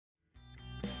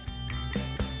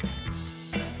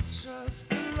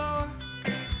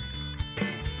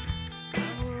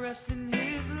rest in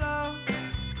his love.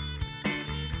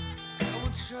 I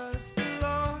will trust the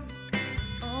Lord,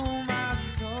 oh my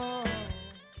soul.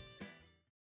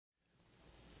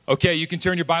 Okay, you can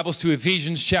turn your Bibles to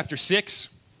Ephesians chapter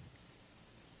 6.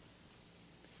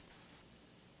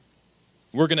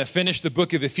 We're going to finish the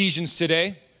book of Ephesians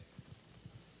today.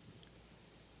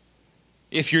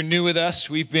 If you're new with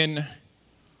us, we've been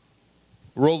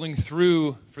rolling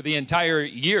through for the entire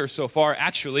year so far,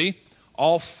 actually,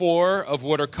 all four of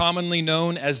what are commonly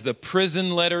known as the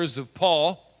prison letters of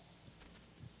Paul: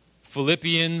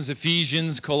 Philippians,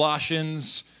 Ephesians,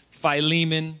 Colossians,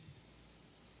 Philemon.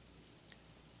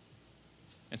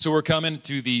 And so we're coming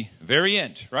to the very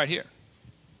end right here.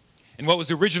 And what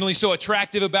was originally so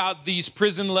attractive about these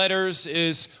prison letters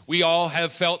is we all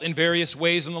have felt in various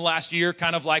ways in the last year,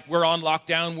 kind of like we're on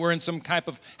lockdown, we're in some type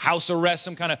of house arrest,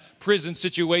 some kind of prison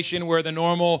situation where the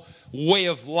normal way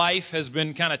of life has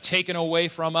been kind of taken away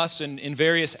from us in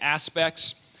various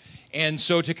aspects. And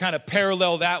so to kind of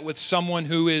parallel that with someone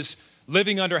who is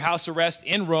living under house arrest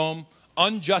in Rome,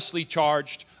 unjustly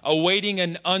charged, awaiting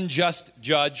an unjust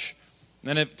judge,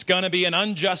 and it's going to be an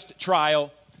unjust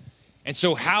trial. And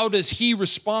so how does he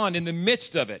respond in the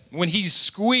midst of it? When he's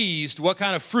squeezed, what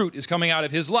kind of fruit is coming out of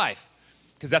his life?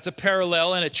 Because that's a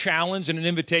parallel and a challenge and an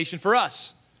invitation for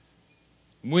us.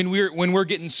 When we're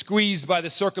getting squeezed by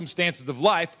the circumstances of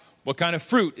life, what kind of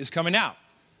fruit is coming out?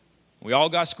 We all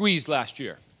got squeezed last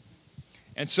year.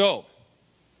 And so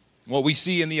what we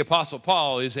see in the Apostle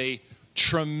Paul is a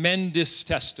tremendous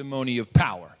testimony of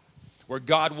power, where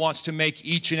God wants to make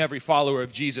each and every follower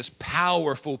of Jesus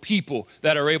powerful people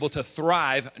that are able to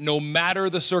thrive no matter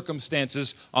the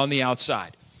circumstances on the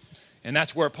outside. And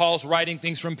that's where Paul's writing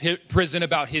things from prison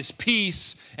about his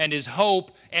peace and his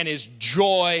hope and his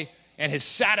joy and his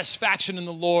satisfaction in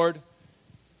the Lord.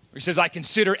 He says, I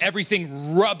consider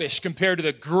everything rubbish compared to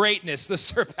the greatness, the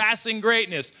surpassing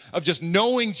greatness of just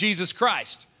knowing Jesus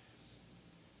Christ.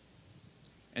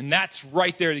 And that's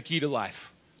right there the key to life.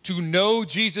 To know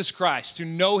Jesus Christ, to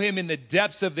know him in the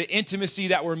depths of the intimacy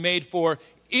that we're made for,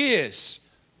 is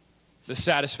the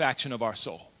satisfaction of our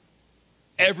soul.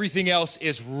 Everything else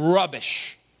is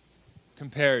rubbish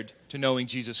compared to knowing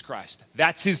Jesus Christ.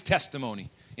 That's his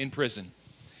testimony in prison.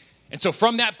 And so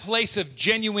from that place of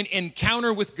genuine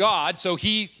encounter with God,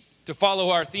 to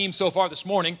follow our theme so far this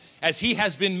morning, as he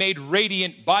has been made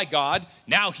radiant by God,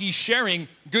 now he's sharing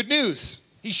good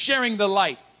news. He's sharing the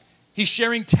light. He's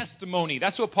sharing testimony.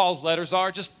 That's what Paul's letters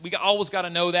are. We always got to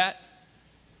know that.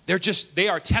 They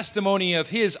are testimony of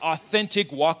his authentic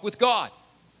walk with God.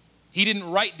 He didn't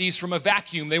write these from a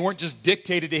vacuum. They weren't just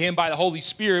dictated to him by the Holy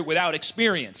Spirit without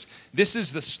experience. This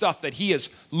is the stuff that he has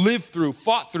lived through,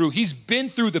 fought through. He's been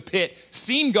through the pit,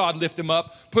 seen God lift him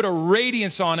up, put a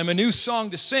radiance on him, a new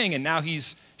song to sing, and now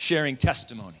he's sharing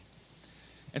testimony.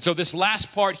 And so this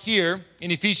last part here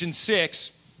in Ephesians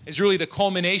 6 is really the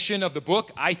culmination of the book.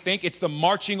 I think it's the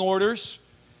marching orders,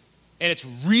 and it's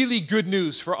really good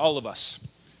news for all of us.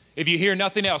 If you hear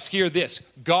nothing else, hear this.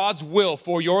 God's will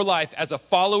for your life as a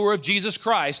follower of Jesus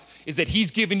Christ is that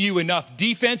he's given you enough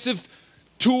defensive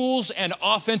tools and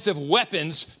offensive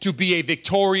weapons to be a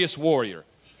victorious warrior,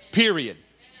 period.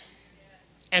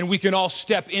 And we can all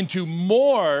step into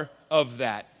more of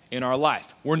that in our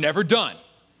life. We're never done.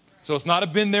 So it's not a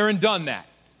been there and done that.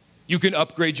 You can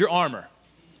upgrade your armor.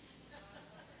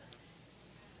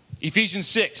 Ephesians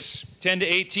 6, 10 to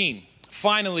 18.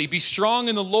 Finally, be strong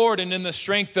in the Lord and in the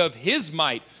strength of his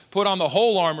might. Put on the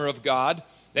whole armor of God,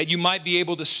 that you might be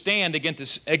able to stand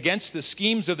against the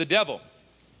schemes of the devil.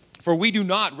 For we do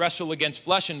not wrestle against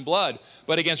flesh and blood,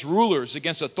 but against rulers,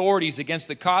 against authorities, against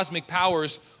the cosmic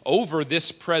powers over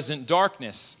this present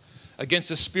darkness, against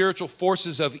the spiritual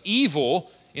forces of evil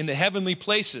in the heavenly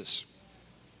places.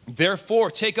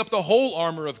 Therefore, take up the whole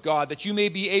armor of God, that you may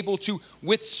be able to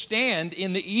withstand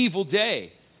in the evil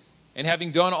day, and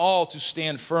having done all, to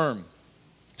stand firm.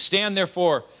 Stand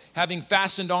therefore, having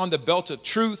fastened on the belt of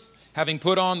truth, having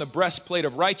put on the breastplate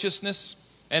of righteousness,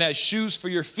 and as shoes for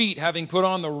your feet, having put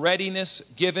on the readiness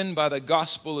given by the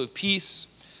gospel of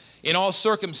peace. In all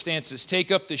circumstances, take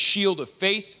up the shield of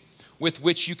faith, with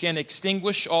which you can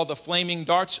extinguish all the flaming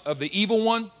darts of the evil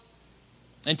one,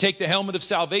 and take the helmet of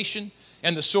salvation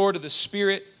and the sword of the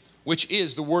Spirit, which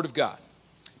is the word of God,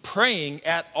 praying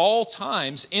at all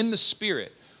times in the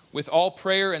Spirit with all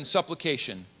prayer and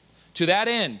supplication. To that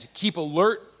end, keep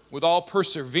alert with all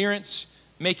perseverance,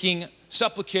 making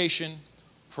supplication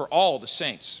for all the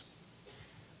saints.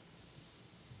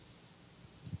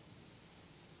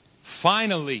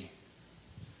 Finally,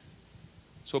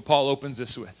 that's what Paul opens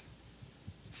this with.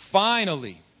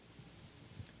 Finally,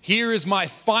 here is my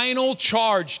final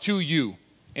charge to you.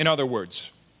 In other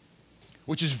words,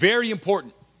 which is very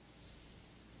important.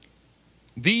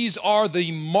 These are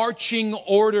the marching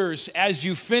orders as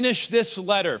you finish this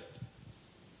letter.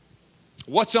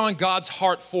 What's on God's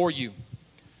heart for you?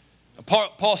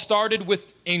 Paul started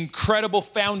with incredible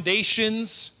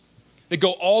foundations that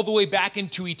go all the way back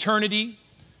into eternity.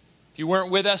 If you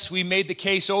weren't with us, we made the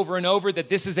case over and over that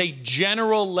this is a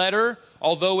general letter.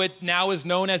 Although it now is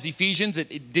known as Ephesians,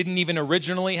 it didn't even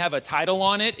originally have a title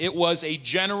on it. It was a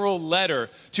general letter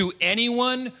to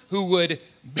anyone who would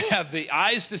have the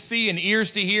eyes to see and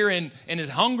ears to hear and is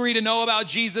hungry to know about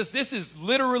Jesus. This is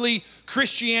literally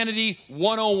Christianity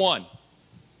 101.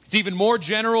 It's even more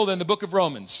general than the book of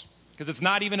Romans because it's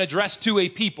not even addressed to a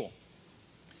people.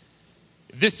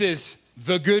 This is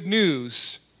the good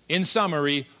news in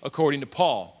summary according to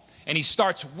Paul. And he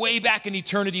starts way back in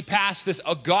eternity past, this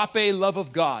agape love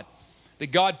of God,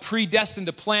 that God predestined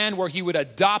a plan where he would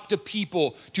adopt a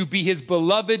people to be his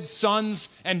beloved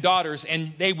sons and daughters,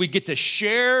 and they would get to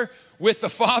share with the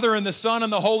Father and the Son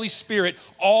and the Holy Spirit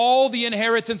all the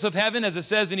inheritance of heaven, as it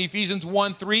says in Ephesians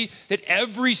 1:3, that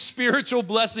every spiritual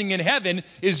blessing in heaven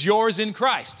is yours in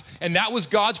Christ. And that was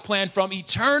God's plan from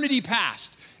eternity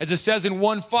past. As it says in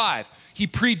 1:5, he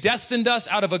predestined us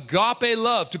out of agape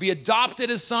love to be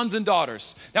adopted as sons and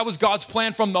daughters. That was God's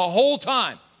plan from the whole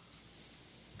time.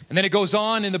 And then it goes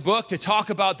on in the book to talk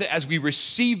about that as we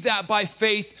receive that by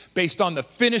faith, based on the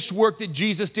finished work that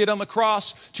Jesus did on the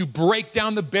cross, to break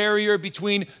down the barrier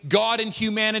between God and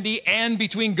humanity and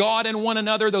between God and one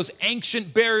another, those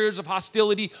ancient barriers of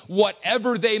hostility,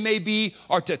 whatever they may be,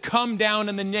 are to come down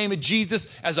in the name of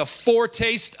Jesus as a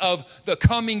foretaste of the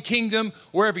coming kingdom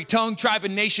where every tongue, tribe,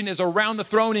 and nation is around the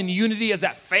throne in unity as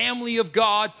that family of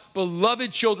God,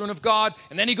 beloved children of God.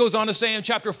 And then he goes on to say in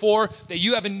chapter 4 that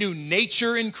you have a new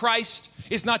nature in Christ.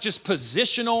 It's not just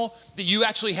positional, that you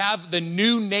actually have the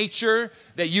new nature,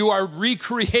 that you are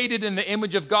recreated in the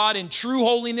image of God in true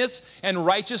holiness and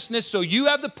righteousness. So you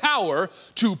have the power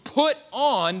to put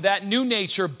on that new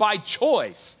nature by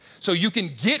choice. So you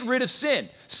can get rid of sin.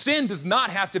 Sin does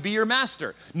not have to be your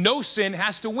master. No sin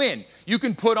has to win. You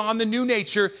can put on the new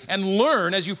nature and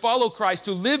learn as you follow Christ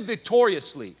to live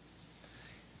victoriously.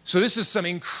 So this is some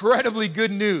incredibly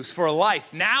good news for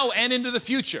life now and into the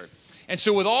future. And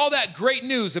so with all that great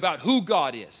news about who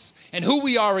God is and who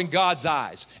we are in God's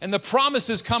eyes and the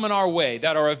promises coming our way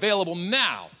that are available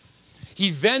now, he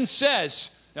then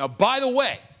says, now, by the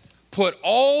way, put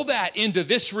all that into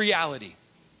this reality.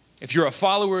 If you're a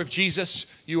follower of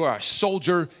Jesus, you are a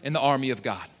soldier in the army of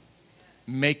God.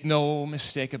 Make no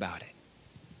mistake about it.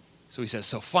 So he says,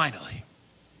 so finally,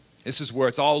 this is where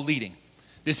it's all leading.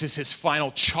 This is his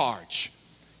final charge.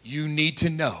 You need to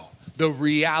know the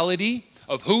reality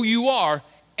of who you are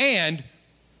and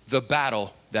the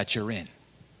battle that you're in.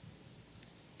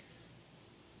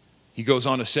 He goes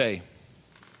on to say,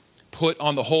 put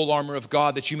on the whole armor of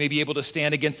God that you may be able to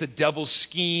stand against the devil's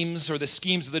schemes or the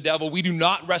schemes of the devil. We do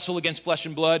not wrestle against flesh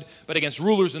and blood, but against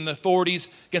rulers and authorities,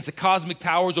 against the cosmic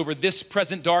powers over this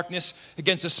present darkness,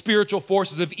 against the spiritual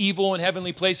forces of evil in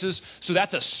heavenly places. So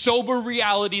that's a sober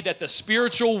reality that the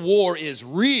spiritual war is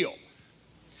real.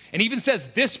 And even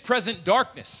says this present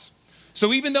darkness.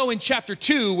 So even though in chapter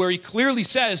 2, where he clearly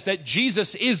says that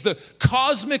Jesus is the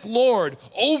cosmic Lord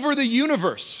over the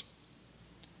universe,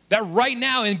 that right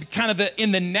now in kind of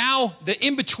the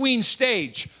in-between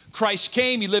stage, Christ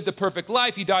came, he lived a perfect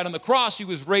life, he died on the cross, he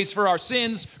was raised for our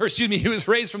sins, he was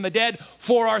raised from the dead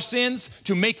for our sins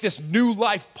to make this new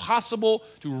life possible,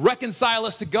 to reconcile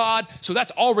us to God. So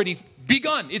that's already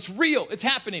begun. It's real. It's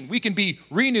happening. We can be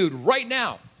renewed right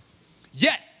now.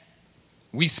 Yet,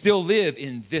 we still live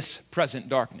in this present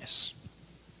darkness.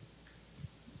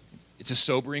 It's a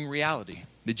sobering reality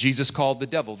that Jesus called the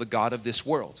devil the god of this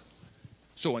world.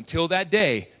 So until that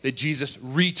day that Jesus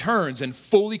returns and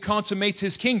fully consummates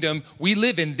his kingdom, we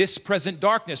live in this present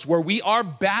darkness where we are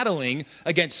battling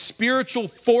against spiritual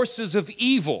forces of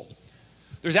evil.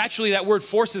 There's actually, that word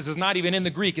forces is not even in the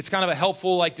Greek. It's kind of a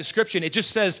helpful description. It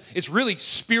just says it's really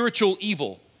spiritual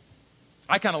evil.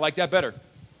 I kind of like that better.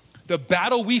 The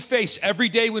battle we face every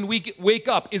day when we wake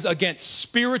up is against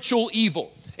spiritual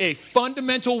evil. A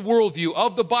fundamental worldview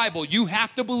of the Bible, you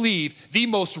have to believe the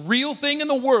most real thing in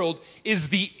the world is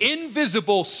the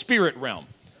invisible spirit realm.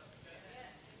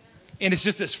 And it's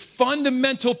just this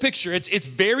fundamental picture. It's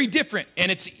very different, and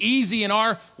it's easy in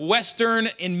our Western,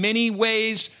 in many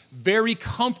ways, very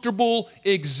comfortable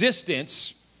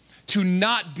existence to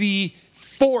not be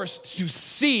forced to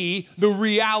see the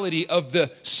reality of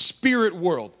the spirit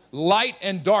world. Light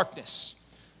and darkness.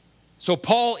 So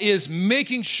Paul is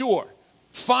making sure,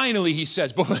 finally he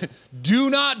says, do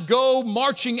not go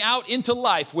marching out into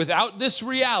life without this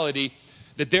reality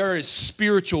that there is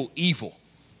spiritual evil,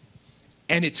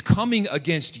 and it's coming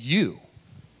against you.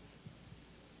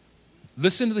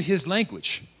 Listen to his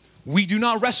language. We do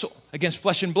not wrestle against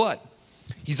flesh and blood.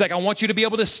 He's like, I want you to be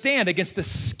able to stand against the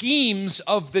schemes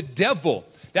of the devil.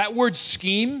 That word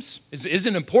schemes is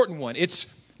an important one.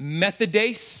 It's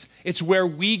methodes. It's where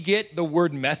we get the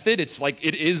word method. It's like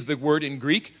it is the word in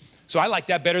Greek. So I like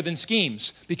that better than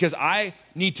schemes, because I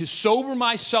need to sober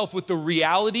myself with the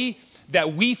reality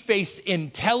that we face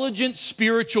intelligent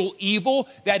spiritual evil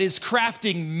that is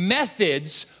crafting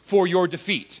methods for your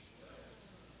defeat.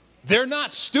 They're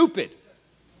not stupid.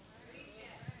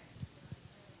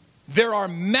 There are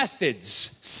methods,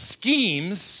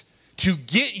 schemes to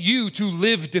get you to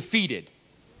live defeated.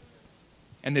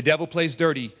 And the devil plays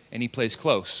dirty and he plays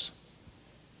close.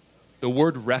 The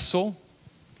word wrestle,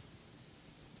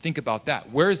 think about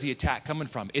that. Where is the attack coming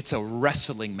from? It's a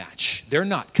wrestling match. They're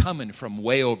not coming from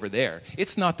way over there.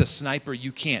 It's not the sniper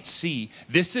you can't see.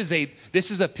 This is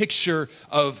a picture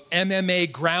of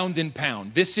MMA ground and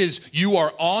pound. This is, you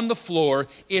are on the floor.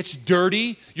 It's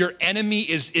dirty. Your enemy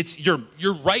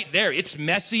you're right there. It's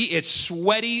messy. It's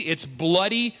sweaty. It's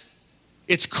bloody.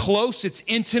 It's close. It's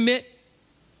intimate.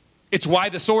 It's why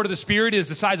the sword of the Spirit is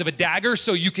the size of a dagger,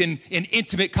 so you can, in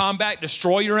intimate combat,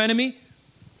 destroy your enemy.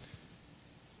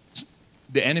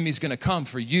 The enemy's going to come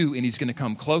for you, and he's going to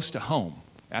come close to home.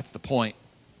 That's the point.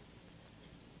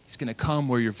 He's going to come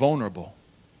where you're vulnerable.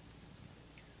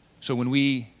 So when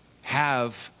we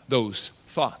have those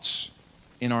thoughts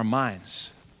in our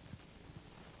minds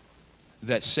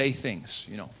that say things,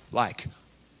 like,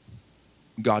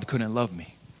 God couldn't love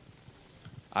me.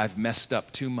 I've messed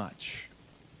up too much.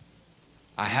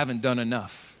 I haven't done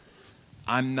enough.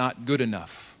 I'm not good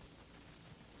enough.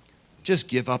 Just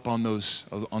give up on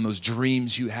those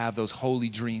dreams you have, those holy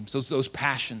dreams, those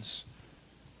passions.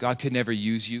 God could never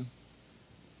use you.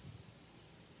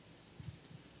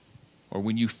 Or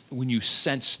when you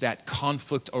sense that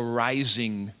conflict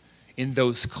arising in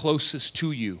those closest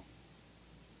to you,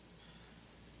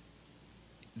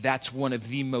 that's one of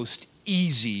the most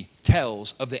easy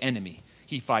tells of the enemy.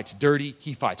 He fights dirty,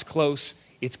 he fights close.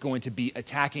 It's going to be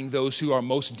attacking those who are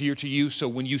most dear to you. So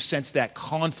when you sense that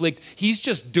conflict, he's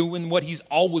just doing what he's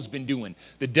always been doing.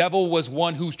 The devil was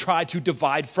one who tried to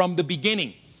divide from the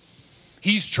beginning.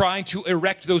 He's trying to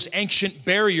erect those ancient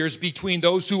barriers between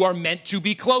those who are meant to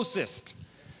be closest.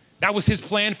 That was his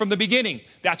plan from the beginning.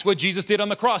 That's what Jesus did on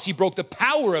the cross. He broke the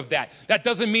power of that. That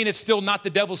doesn't mean it's still not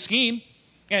the devil's scheme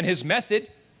and his method.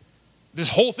 This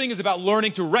whole thing is about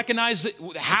learning to recognize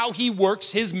how he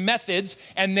works, his methods,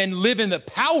 and then live in the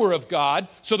power of God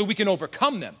so that we can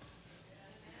overcome them.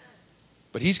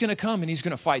 But he's going to come and he's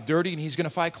going to fight dirty and he's going to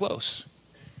fight close.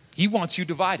 He wants you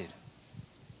divided.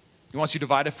 He wants you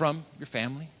divided from your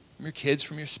family, from your kids,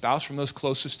 from your spouse, from those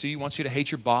closest to you. He wants you to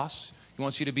hate your boss. He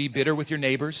wants you to be bitter with your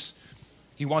neighbors.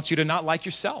 He wants you to not like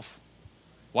yourself.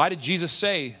 Why did Jesus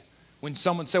say, when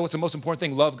someone said, what's the most important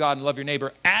thing? Love God and love your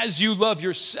neighbor as you love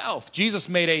yourself. Jesus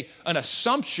made an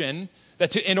assumption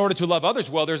that in order to love others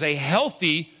well, there's a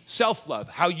healthy self-love.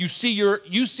 How you see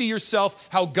yourself,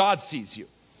 how God sees you.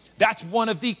 That's one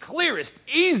of the clearest,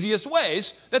 easiest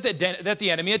ways that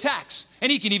the enemy attacks.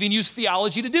 And he can even use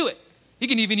theology to do it. He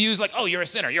can even use like, oh, you're a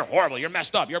sinner, you're horrible, you're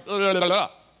messed up, you're blah, blah, blah, blah.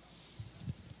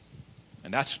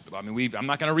 And I'm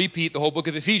not going to repeat the whole book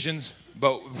of Ephesians,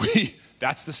 but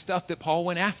that's the stuff that Paul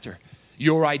went after.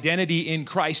 Your identity in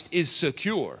Christ is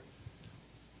secure.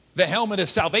 The helmet of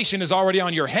salvation is already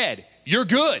on your head. You're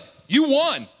good. You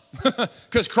won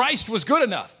because Christ was good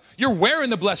enough. You're wearing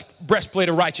the breastplate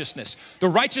of righteousness. The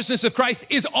righteousness of Christ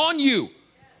is on you.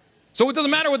 So it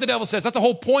doesn't matter what the devil says. That's the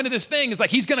whole point of this thing. Is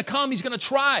like he's going to come. He's going to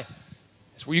try.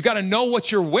 It's where you got to know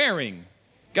what you're wearing.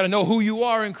 You got to know who you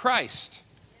are in Christ.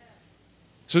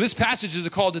 So this passage is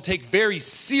called to take very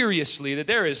seriously that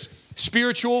there is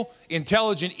spiritual,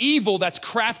 intelligent evil that's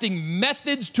crafting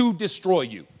methods to destroy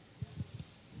you.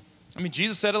 I mean,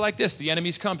 Jesus said it like this: the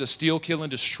enemy's come to steal, kill, and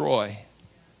destroy.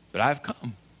 But I've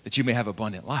come that you may have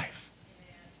abundant life.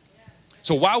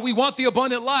 So while we want the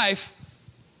abundant life,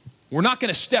 we're not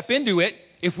going to step into it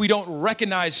if we don't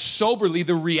recognize soberly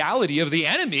the reality of the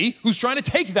enemy who's trying to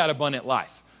take that abundant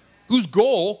life, whose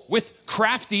goal with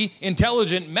crafty,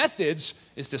 intelligent methods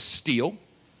is to steal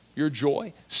your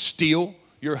joy, steal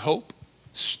your hope,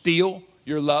 steal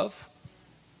your love,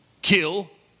 kill,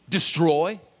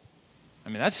 destroy. I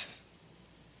mean, this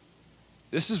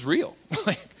is real.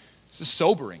 This is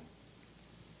sobering.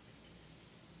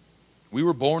 We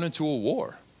were born into a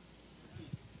war.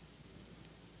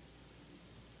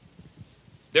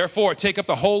 Therefore, take up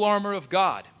the whole armor of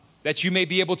God, that you may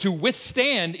be able to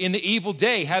withstand in the evil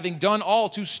day, having done all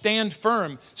to stand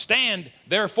firm. Stand,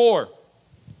 therefore.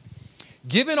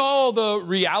 Given all the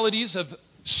realities of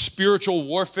spiritual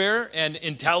warfare and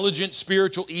intelligent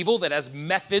spiritual evil that has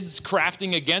methods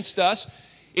crafting against us,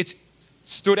 it's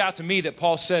stood out to me that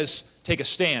Paul says, take a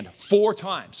stand 4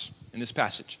 times in this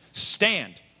passage.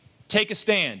 Stand, take a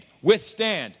stand,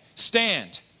 withstand,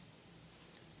 stand.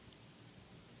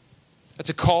 That's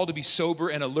a call to be sober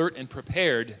and alert and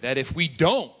prepared, that if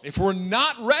we're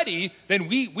not ready, then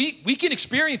we can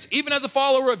experience, even as a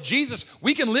follower of Jesus,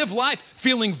 we can live life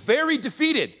feeling very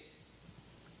defeated,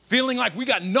 feeling like we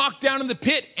got knocked down in the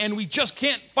pit and we just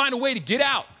can't find a way to get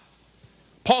out.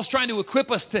 Paul's trying to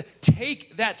equip us to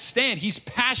take that stand. He's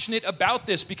passionate about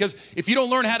this because if you don't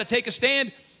learn how to take a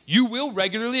stand, you will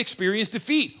regularly experience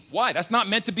defeat. Why? That's not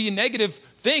meant to be a negative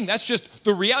thing. That's just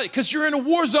the reality, because you're in a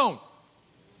war zone.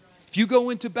 If you go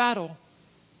into battle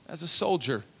as a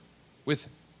soldier with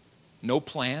no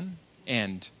plan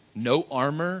and no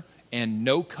armor and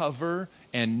no cover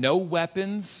and no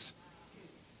weapons,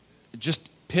 just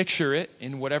picture it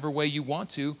in whatever way you want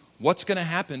to, what's going to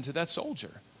happen to that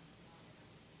soldier?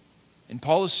 And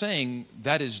Paul is saying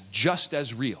that is just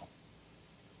as real,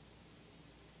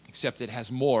 except it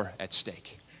has more at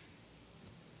stake.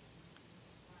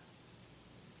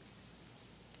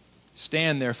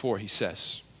 Stand, therefore, he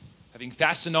says, having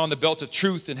fastened on the belt of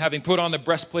truth and having put on the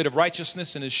breastplate of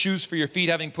righteousness and his shoes for your feet,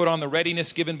 having put on the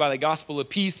readiness given by the gospel of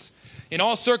peace. In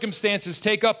all circumstances,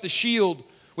 take up the shield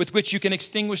with which you can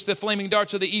extinguish the flaming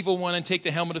darts of the evil one, and take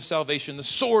the helmet of salvation, the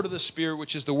sword of the Spirit,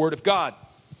 which is the word of God.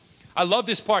 I love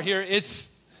this part here.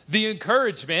 It's the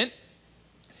encouragement.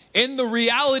 In the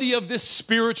reality of this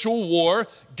spiritual war,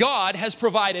 God has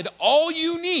provided all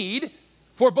you need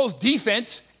for both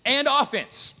defense and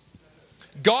offense.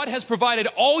 God has provided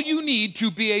all you need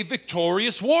to be a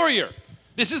victorious warrior.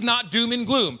 This is not doom and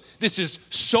gloom. This is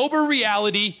sober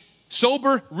reality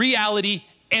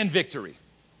and victory.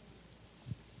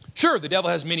 Sure, the devil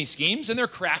has many schemes, and they're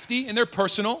crafty, and they're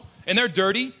personal, and they're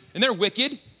dirty, and they're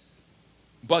wicked.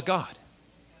 But God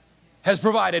has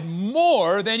provided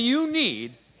more than you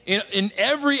need in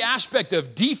every aspect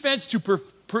of defense to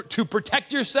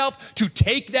protect yourself, to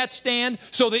take that stand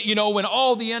so that, you know, when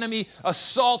all the enemy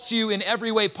assaults you in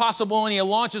every way possible and he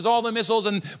launches all the missiles,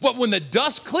 but when the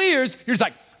dust clears, you're just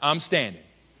like, I'm standing.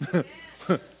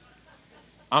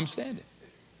 I'm standing.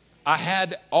 I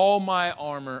had all my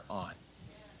armor on.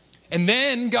 And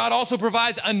then God also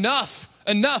provides enough,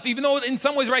 even though in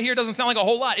some ways right here it doesn't sound like a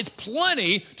whole lot. It's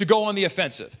plenty to go on the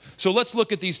offensive. So let's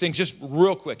look at these things just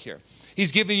real quick here.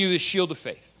 He's giving you the shield of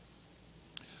faith,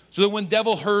 so that when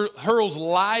devil hurls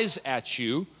lies at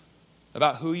you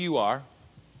about who you are,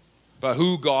 about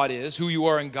who God is, who you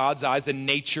are in God's eyes, the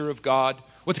nature of God,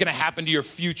 what's going to happen to your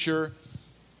future,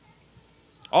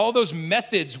 all those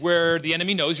methods where the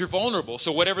enemy knows you're vulnerable.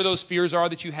 So whatever those fears are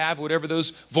that you have, whatever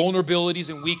those vulnerabilities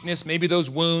and weakness, maybe those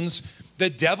wounds, the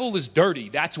devil is dirty.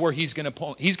 That's where he's going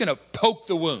to poke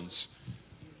the wounds.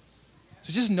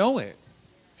 So just know it,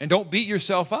 and don't beat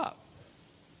yourself up.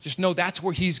 Just know that's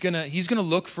where he's gonna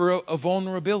look for a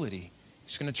vulnerability.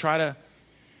 He's gonna try to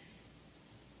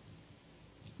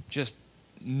just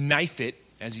knife it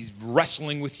as he's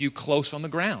wrestling with you close on the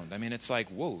ground. I mean, it's like,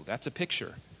 whoa, that's a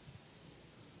picture.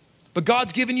 But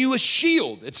God's given you a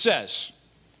shield, it says.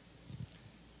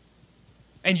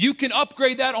 And you can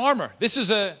upgrade that armor. This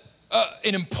is an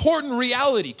important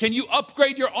reality. Can you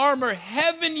upgrade your armor?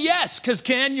 Heaven, yes, because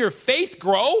can your faith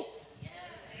grow?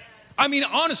 I mean,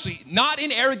 honestly, not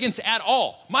in arrogance at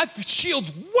all. My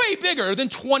shield's way bigger than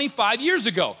 25 years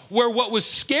ago, where what was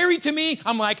scary to me,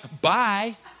 I'm like,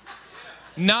 bye.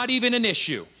 Not even an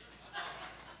issue.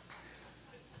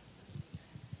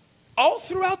 All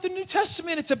throughout the New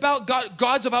Testament, it's about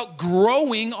God's about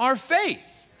growing our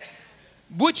faith.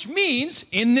 Which means,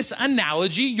 in this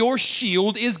analogy, your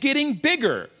shield is getting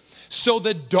bigger. So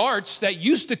the darts that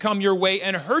used to come your way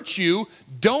and hurt you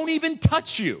don't even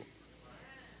touch you.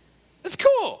 That's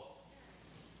cool.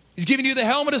 He's giving you the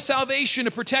helmet of salvation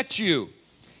to protect you.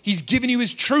 He's giving you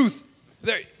his truth.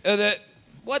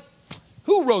 What?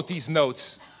 Who wrote these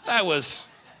notes? That was,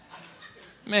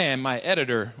 man, my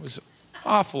editor was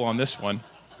awful on this one.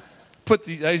 I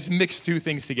just mixed two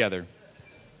things together.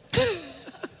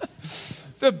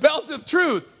 The belt of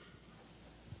truth.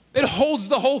 It holds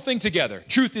the whole thing together.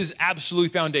 Truth is absolutely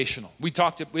foundational.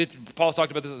 Paul's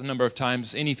talked about this a number of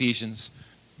times in Ephesians.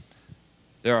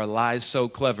 There are lies so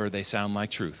clever they sound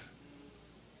like truth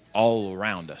all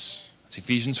around us. It's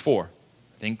Ephesians 4,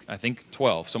 I think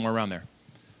 12, somewhere around there.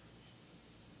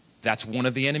 That's one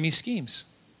of the enemy's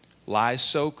schemes. Lies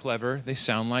so clever they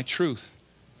sound like truth.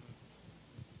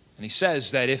 And he says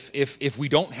that if we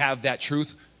don't have that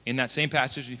truth in that same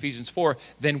passage in Ephesians 4,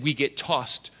 then we get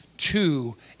tossed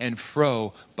to and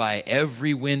fro by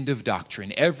every wind of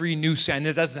doctrine, every new sound.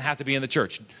 It doesn't have to be in the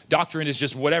church. Doctrine is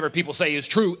just whatever people say is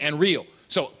true and real.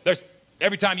 So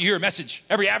every time you hear a message,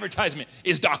 every advertisement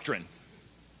is doctrine.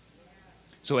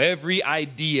 So every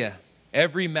idea,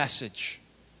 every message,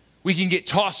 we can get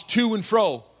tossed to and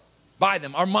fro by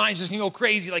them. Our minds just can go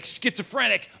crazy like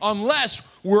schizophrenic unless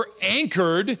we're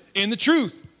anchored in the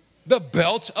truth. The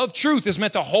belt of truth is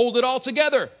meant to hold it all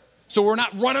together. So we're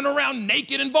not running around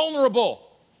naked and vulnerable.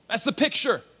 That's the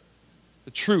picture.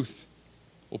 The truth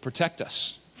will protect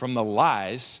us from the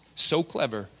lies so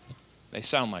clever they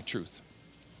sound like truth.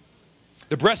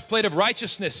 The breastplate of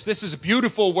righteousness. This is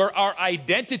beautiful, where our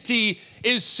identity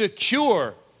is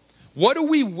secure. What are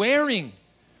we wearing?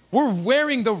 We're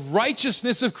wearing the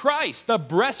righteousness of Christ, the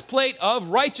breastplate of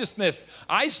righteousness.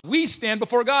 We stand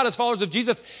before God as followers of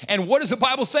Jesus. And what does the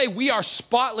Bible say? We are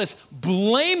spotless,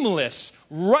 blameless,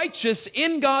 righteous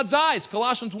in God's eyes.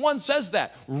 Colossians 1 says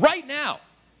that right now.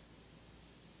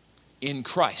 In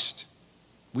Christ.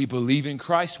 We believe in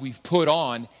Christ. We've put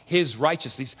on his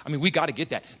righteousness. I mean, we got to get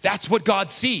that. That's what God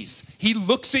sees. He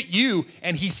looks at you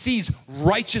and he sees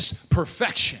righteous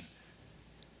perfection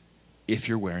if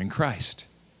you're wearing Christ.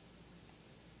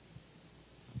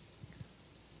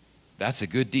 That's a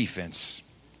good defense.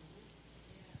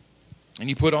 And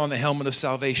you put on the helmet of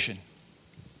salvation.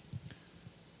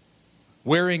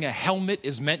 Wearing a helmet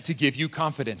is meant to give you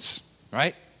confidence,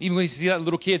 right? Even when you see that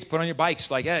little kids put on your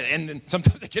bikes, like, and then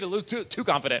sometimes they get a little too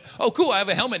confident. Oh, cool, I have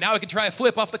a helmet. Now I can try a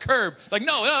flip off the curb. It's like,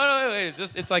 no.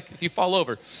 It's like if you fall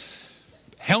over.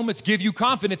 Helmets give you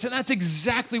confidence, and that's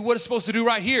exactly what it's supposed to do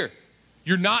right here.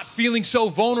 You're not feeling so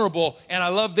vulnerable, and I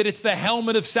love that it's the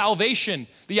helmet of salvation.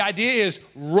 The idea is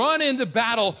run into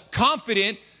battle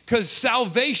confident because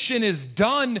salvation is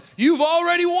done. You've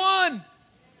already won.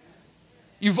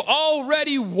 You've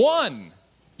already won.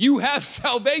 You have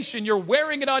salvation. You're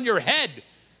wearing it on your head.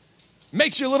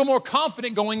 Makes you a little more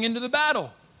confident going into the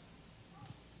battle.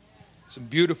 Some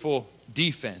beautiful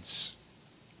defense.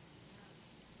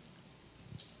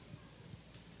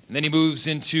 And then he moves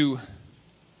into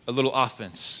a little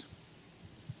offense.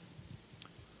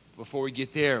 Before we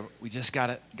get there, we just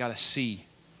gotta see.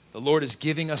 The Lord is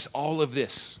giving us all of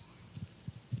this.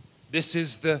 This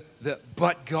is the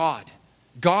but God.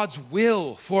 God's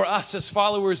will for us as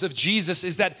followers of Jesus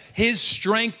is that his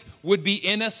strength would be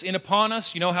in us and upon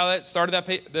us. You know how that started,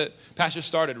 the passage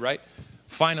started, right?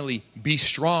 Finally, be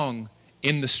strong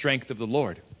in the strength of the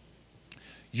Lord.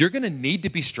 You're going to need to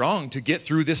be strong to get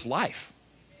through this life.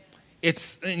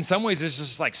 It's, in some ways, it's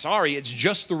just like, sorry, it's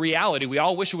just the reality. We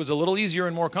all wish it was a little easier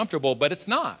and more comfortable, but it's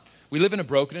not. We live in a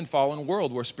broken and fallen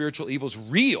world where spiritual evil is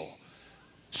real.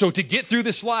 So to get through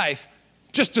this life,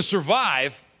 just to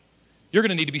survive, you're going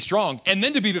to need to be strong. And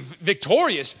then to be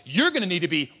victorious, you're going to need to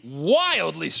be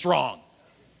wildly strong.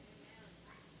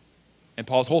 And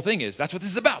Paul's whole thing is, that's what this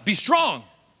is about. Be strong.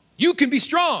 You can be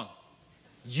strong.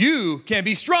 You can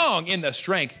be strong in the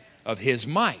strength of his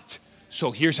might.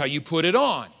 So here's how you put it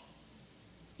on.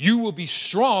 You will be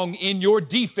strong in your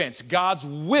defense. God's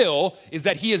will is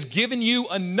that he has given you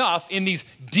enough in these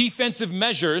defensive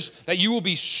measures that you will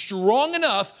be strong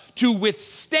enough to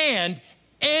withstand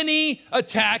any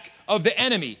attack of the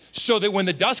enemy. So that when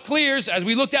the dust clears, as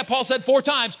we looked at, Paul said 4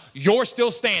 times, you're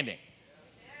still standing.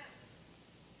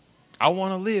 I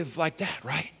want to live like that,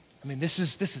 right? I mean, this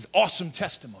is awesome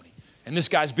testimony. And this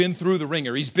guy's been through the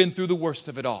ringer. He's been through the worst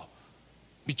of it all.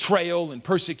 Betrayal and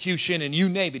persecution and you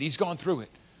name it. He's gone through it.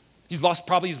 He's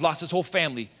lost his whole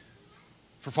family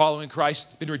for following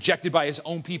Christ, been rejected by his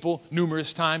own people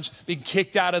numerous times, been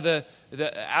kicked out of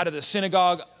the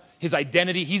synagogue, his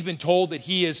identity. He's been told that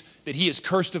he is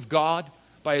cursed of God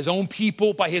by his own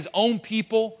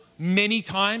people many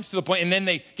times, to the point, and then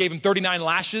they gave him 39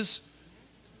 lashes.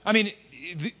 I mean,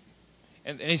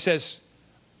 and he says,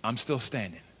 I'm still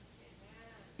standing.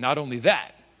 Not only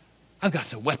that, I've got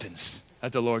some weapons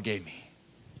that the Lord gave me.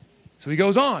 So he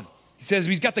goes on. He says,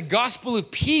 he's got the gospel of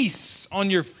peace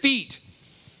on your feet,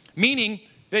 meaning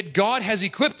that God has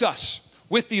equipped us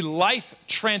with the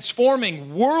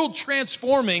life-transforming,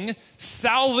 world-transforming,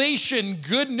 salvation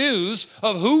good news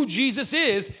of who Jesus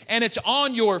is, and it's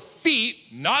on your feet,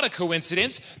 not a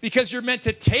coincidence, because you're meant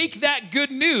to take that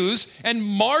good news and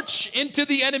march into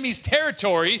the enemy's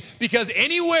territory, because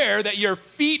anywhere that your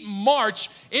feet march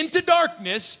into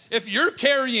darkness, if you're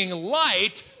carrying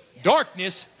light,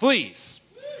 darkness flees.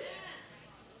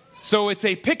 So it's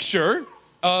a picture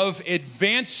of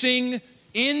advancing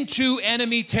into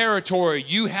enemy territory.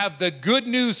 You have the good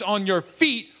news on your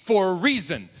feet for a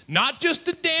reason. Not just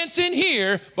to dance in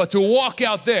here, but to walk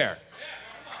out there.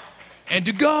 And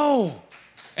to go.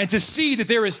 And to see that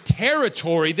there is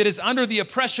territory that is under the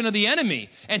oppression of the enemy.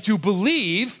 And to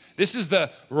believe, this is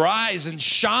the rise and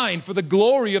shine, for the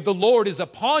glory of the Lord is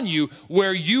upon you.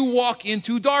 Where you walk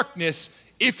into darkness,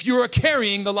 if you are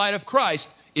carrying the light of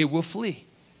Christ, it will flee.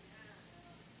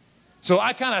 So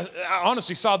I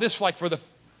honestly saw this like for the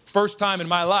first time in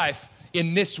my life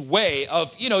in this way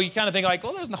of, you kind of think like,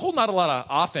 well, there's a whole not a lot of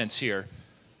offense here.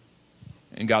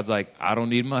 And God's like, I don't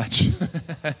need much.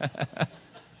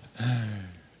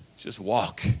 Just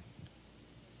walk.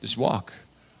 Just walk.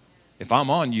 If I'm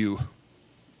on you,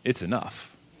 it's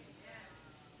enough.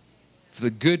 If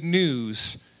the good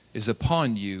news is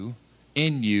upon you,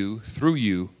 in you, through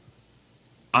you,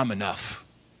 I'm enough.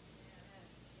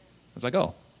 I was like,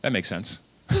 oh, that makes sense.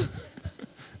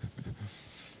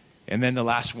 And then the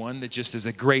last one that just is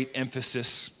a great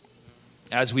emphasis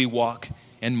as we walk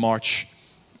and march,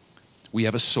 we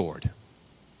have a sword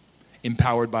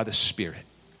empowered by the Spirit.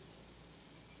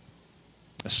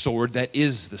 A sword that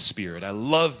is the Spirit. I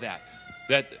love that.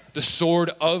 That the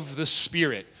sword of the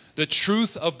Spirit. The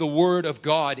truth of the Word of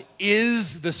God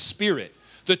is the Spirit.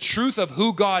 The truth of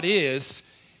who God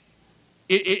is,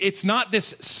 it's not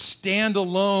this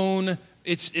standalone,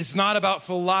 it's not about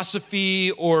philosophy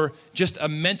or just a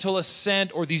mental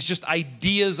assent or these just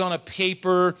ideas on a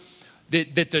paper.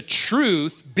 That the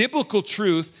truth, biblical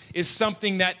truth, is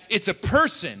something that it's a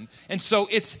person. And so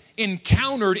it's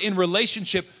encountered in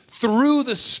relationship through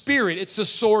the Spirit. It's the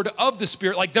sword of the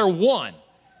Spirit, like they're one.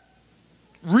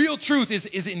 Real truth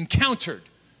is encountered.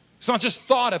 It's not just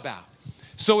thought about.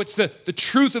 So it's the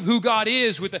truth of who God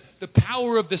is with the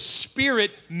power of the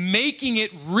Spirit making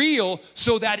it real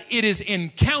so that it is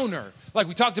encounter. Like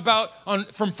we talked about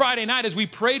from Friday night as we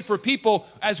prayed for people,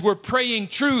 as we're praying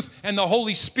truth and the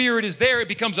Holy Spirit is there, it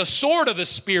becomes a sword of the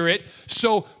Spirit.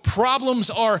 So problems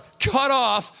are cut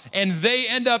off and they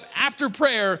end up after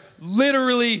prayer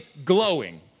literally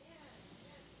glowing.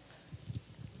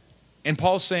 And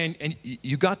Paul's saying, and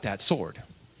you got that sword.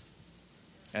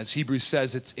 As Hebrews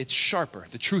says, it's sharper.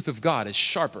 The truth of God is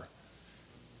sharper.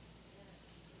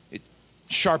 It's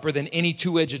sharper than any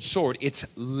two-edged sword.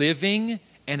 It's living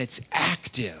and it's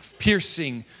active,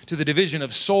 piercing to the division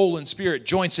of soul and spirit,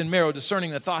 joints and marrow,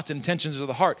 discerning the thoughts and intentions of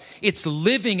the heart. It's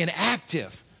living and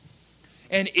active.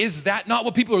 And is that not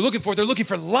what people are looking for? They're looking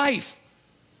for life.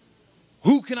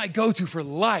 Who can I go to for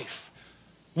life?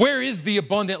 Where is the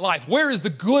abundant life? Where is the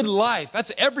good life?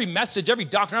 That's every message, every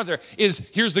doctrine out there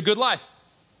is, here's the good life.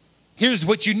 Here's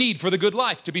what you need for the good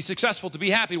life, to be successful, to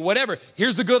be happy, whatever.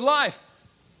 Here's the good life.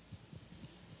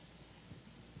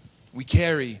 We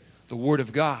carry the Word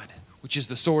of God, which is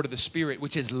the sword of the Spirit,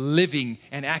 which is living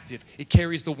and active. It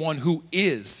carries the one who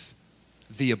is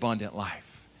the abundant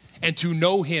life. And to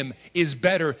know Him is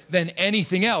better than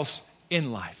anything else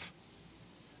in life.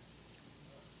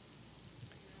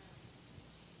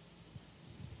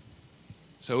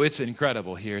 So it's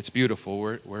incredible here. It's beautiful.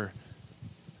 We're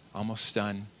almost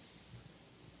done.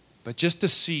 But just to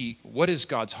see what is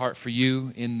God's heart for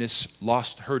you in this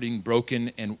lost, hurting,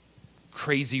 broken, and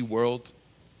crazy world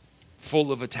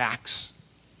full of attacks.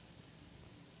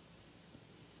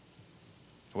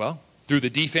 Well, through the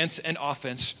defense and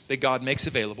offense that God makes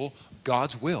available,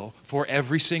 God's will for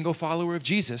every single follower of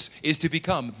Jesus is to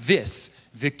become this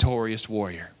victorious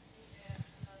warrior.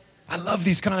 I love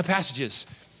these kind of passages.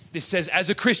 This says, as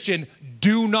a Christian,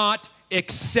 do not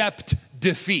accept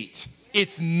defeat.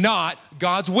 It's not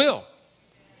God's will.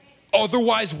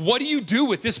 Otherwise, what do you do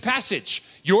with this passage?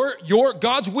 Your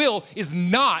God's will is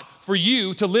not for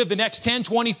you to live the next 10,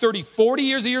 20, 30, 40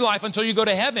 years of your life until you go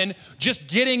to heaven just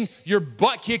getting your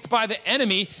butt kicked by the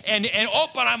enemy and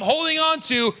but I'm holding on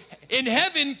to, in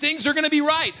heaven, things are going to be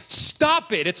right.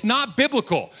 Stop it. It's not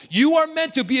biblical. You are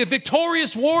meant to be a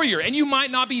victorious warrior, and you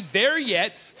might not be there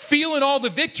yet, feeling all the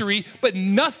victory, but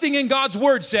nothing in God's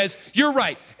word says, you're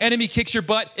right, enemy kicks your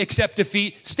butt, accept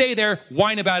defeat, stay there,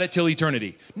 whine about it till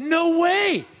eternity. No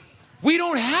way. We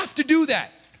don't have to do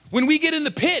that. When we get in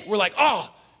the pit, we're like,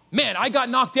 oh, man, I got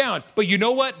knocked down. But you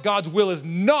know what? God's will is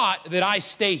not that I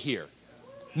stay here.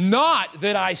 Not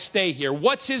that I stay here.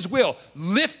 What's His will?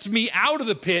 Lift me out of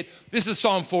the pit. This is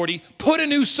Psalm 40. Put a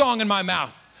new song in my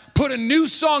mouth. Put a new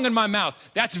song in my mouth.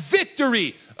 That's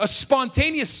victory. A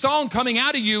spontaneous song coming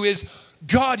out of you is,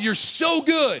 God, you're so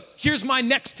good. Here's my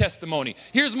next testimony.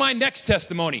 Here's my next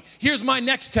testimony. Here's my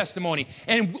next testimony.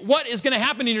 And what is going to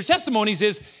happen in your testimonies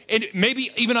is, and maybe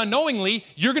even unknowingly,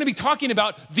 you're going to be talking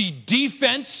about the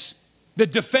defense, the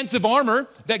defensive armor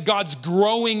that God's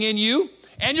growing in you.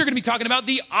 And you're going to be talking about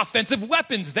the offensive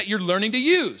weapons that you're learning to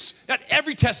use. That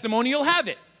every testimony you'll have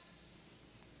it.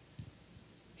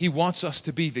 He wants us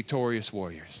to be victorious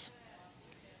warriors.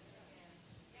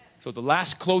 So the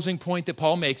last closing point that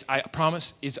Paul makes, I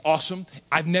promise, is awesome.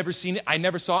 I've never seen it. I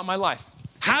never saw it in my life.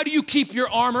 How do you keep your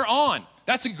armor on?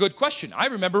 That's a good question. I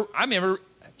remember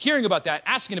hearing about that,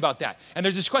 asking about that. And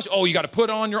there's this question, you got to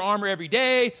put on your armor every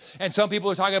day. And some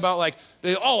people are talking about like,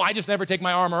 I just never take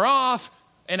my armor off.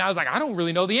 And I was like, I don't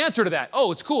really know the answer to that.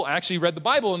 It's cool. I actually read the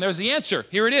Bible and there's the answer.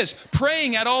 Here it is.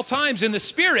 Praying at all times in the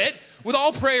Spirit with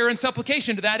all prayer and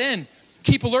supplication to that end.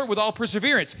 Keep alert with all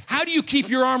perseverance. How do you keep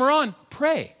your armor on?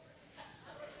 Pray.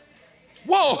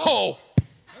 Whoa.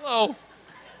 Hello.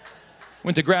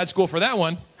 Went to grad school for that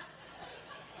one.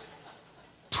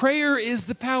 Prayer is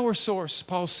the power source,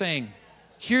 Paul's saying.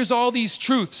 Here's all these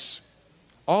truths,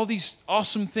 all these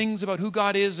awesome things about who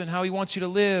God is and how he wants you to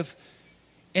live.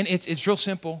 And it's real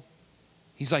simple.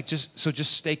 He's like, just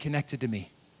stay connected to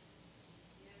me.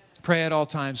 Pray at all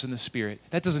times in the Spirit.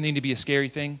 That doesn't need to be a scary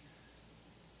thing.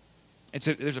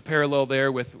 There's a parallel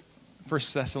there with 1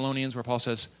 Thessalonians where Paul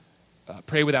says,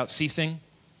 pray without ceasing.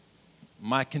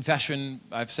 My confession,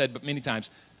 I've said many times,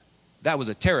 that was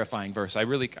a terrifying verse. I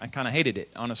kind of hated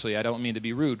it. Honestly, I don't mean to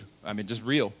be rude. I mean, just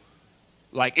real.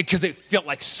 Because it felt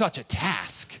like such a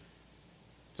task.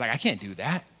 It's like, I can't do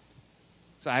that.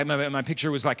 So my picture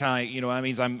was like kind of, that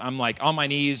means I'm like on my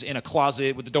knees in a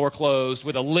closet with the door closed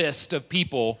with a list of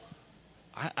people.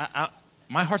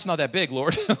 My heart's not that big,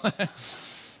 Lord.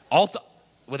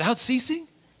 Without ceasing?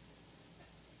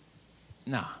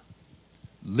 Nah.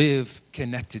 Live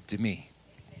connected to me.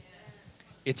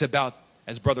 It's about,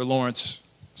 as Brother Lawrence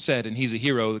said, and he's a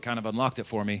hero that kind of unlocked it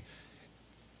for me,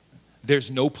 there's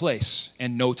no place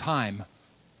and no time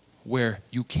where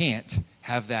you can't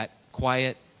have that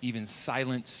quiet, even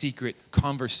silent, secret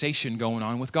conversation going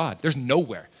on with God. There's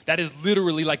nowhere. That is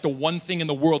literally like the one thing in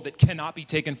the world that cannot be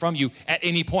taken from you at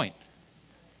any point.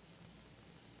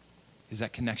 Is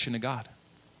that connection to God.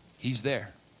 He's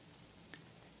there.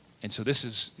 And so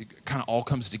it kind of all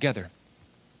comes together.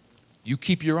 You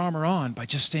keep your armor on by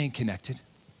just staying connected.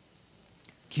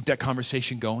 Keep that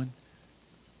conversation going.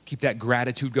 Keep that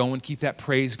gratitude going. Keep that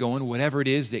praise going. Whatever it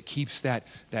is that keeps that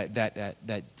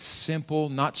simple,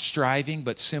 not striving,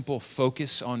 but simple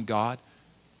focus on God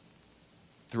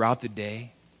throughout the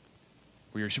day.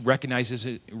 Where you're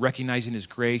recognizing His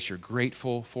grace, you're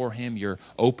grateful for Him, you're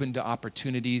open to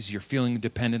opportunities, you're feeling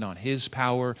dependent on His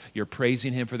power, you're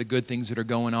praising Him for the good things that are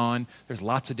going on. There's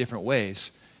lots of different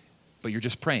ways, but you're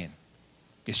just praying.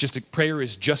 Prayer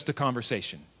is just a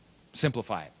conversation.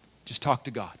 Simplify it. Just talk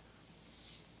to God.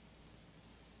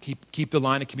 Keep the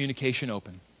line of communication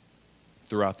open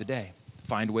throughout the day.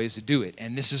 Find ways to do it.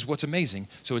 And this is what's amazing.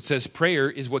 So it says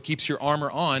prayer is what keeps your armor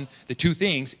on. The two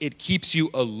things, it keeps you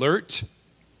alert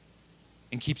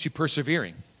and keeps you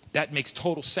persevering. That makes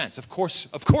total sense. Of course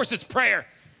it's prayer.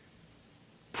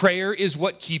 Prayer is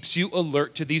what keeps you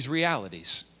alert to these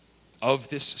realities of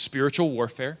this spiritual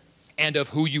warfare and of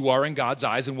who you are in God's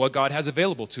eyes and what God has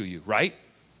available to you, right?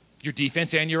 Your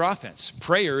defense and your offense.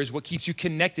 Prayer is what keeps you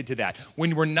connected to that.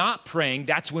 When we're not praying,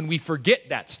 that's when we forget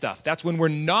that stuff. That's when we're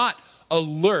not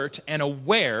alert and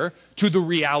aware to the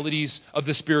realities of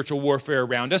the spiritual warfare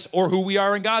around us or who we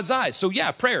are in God's eyes. So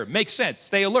yeah, prayer makes sense.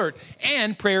 Stay alert.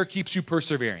 And prayer keeps you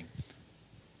persevering.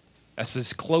 That's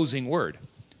this closing word.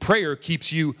 Prayer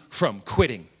keeps you from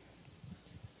quitting.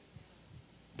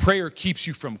 Prayer keeps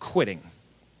you from quitting.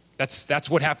 That's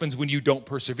what happens when you don't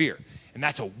persevere. And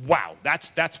that's a wow.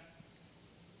 That's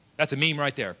a meme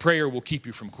right there. Prayer will keep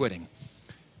you from quitting.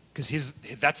 Because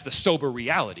that's the sober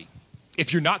reality.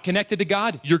 If you're not connected to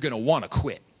God, you're going to want to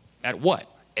quit. At what?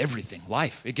 Everything.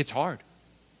 Life. It gets hard.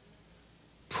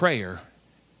 Prayer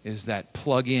is that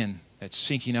plug in, that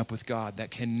syncing up with God, that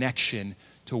connection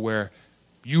to where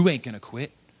you ain't going to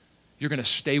quit. You're going to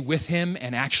stay with Him,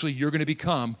 and actually you're going to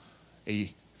become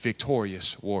a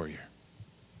victorious warrior.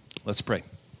 Let's pray.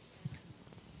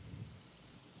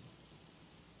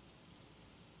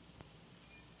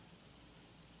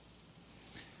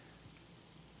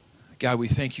 God, we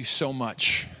thank you so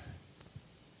much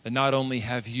that not only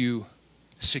have you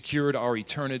secured our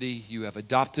eternity, you have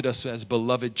adopted us as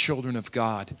beloved children of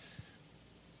God,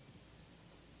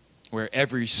 where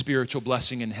every spiritual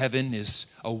blessing in heaven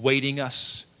is awaiting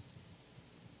us.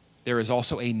 There is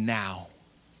also a now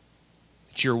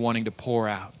that you're wanting to pour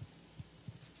out.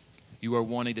 You are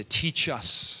wanting to teach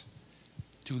us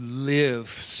to live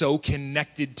so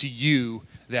connected to you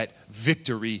that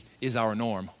victory is our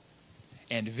norm.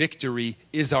 And victory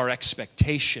is our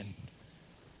expectation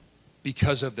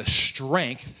because of the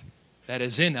strength that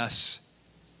is in us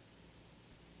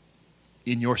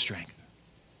in your strength.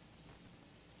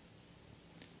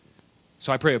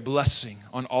 So I pray a blessing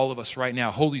on all of us right now.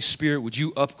 Holy Spirit, would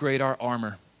you upgrade our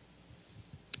armor?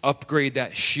 Upgrade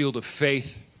that shield of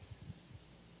faith.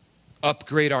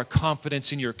 Upgrade our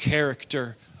confidence in your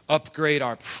character. Upgrade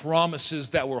our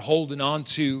promises that we're holding on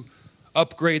to.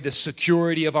 Upgrade the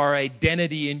security of our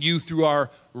identity in you through our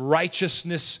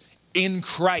righteousness in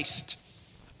Christ.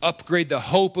 Upgrade the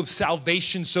hope of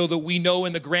salvation so that we know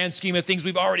in the grand scheme of things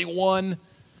we've already won.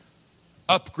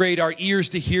 Upgrade our ears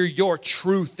to hear your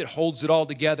truth that holds it all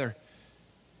together.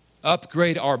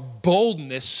 Upgrade our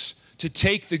boldness to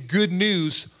take the good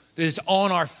news that is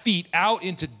on our feet out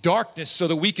into darkness so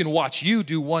that we can watch you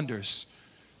do wonders.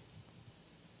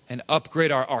 And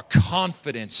upgrade our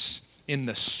confidence in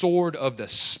the sword of the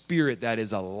Spirit that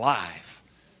is alive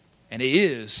and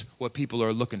is what people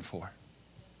are looking for.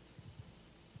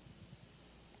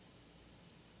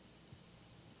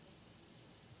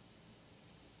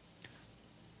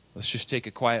 Let's just take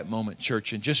a quiet moment,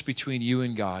 church, and just between you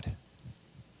and God,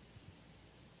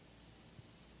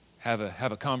 have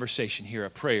a conversation here, a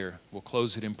prayer. We'll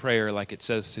close it in prayer like it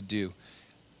says to do.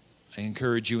 I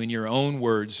encourage you in your own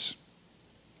words,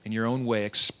 in your own way,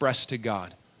 express to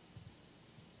God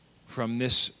from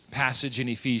this passage in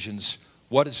Ephesians,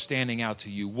 what is standing out to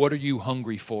you? What are you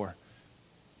hungry for?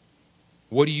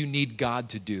 What do you need God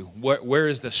to do? Where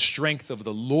is the strength of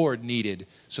the Lord needed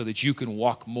so that you can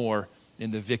walk more in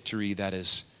the victory that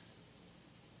is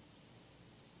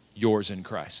yours in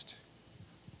Christ?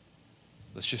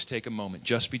 Let's just take a moment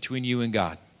just between you and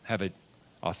God. Have an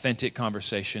authentic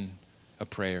conversation, a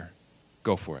prayer.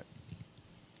 Go for it.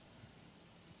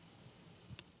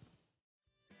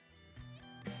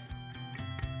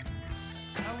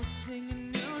 I will sing a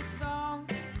new song.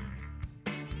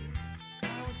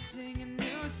 I will sing a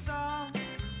new song.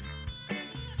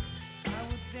 I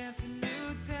will dance a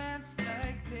new dance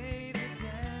like David.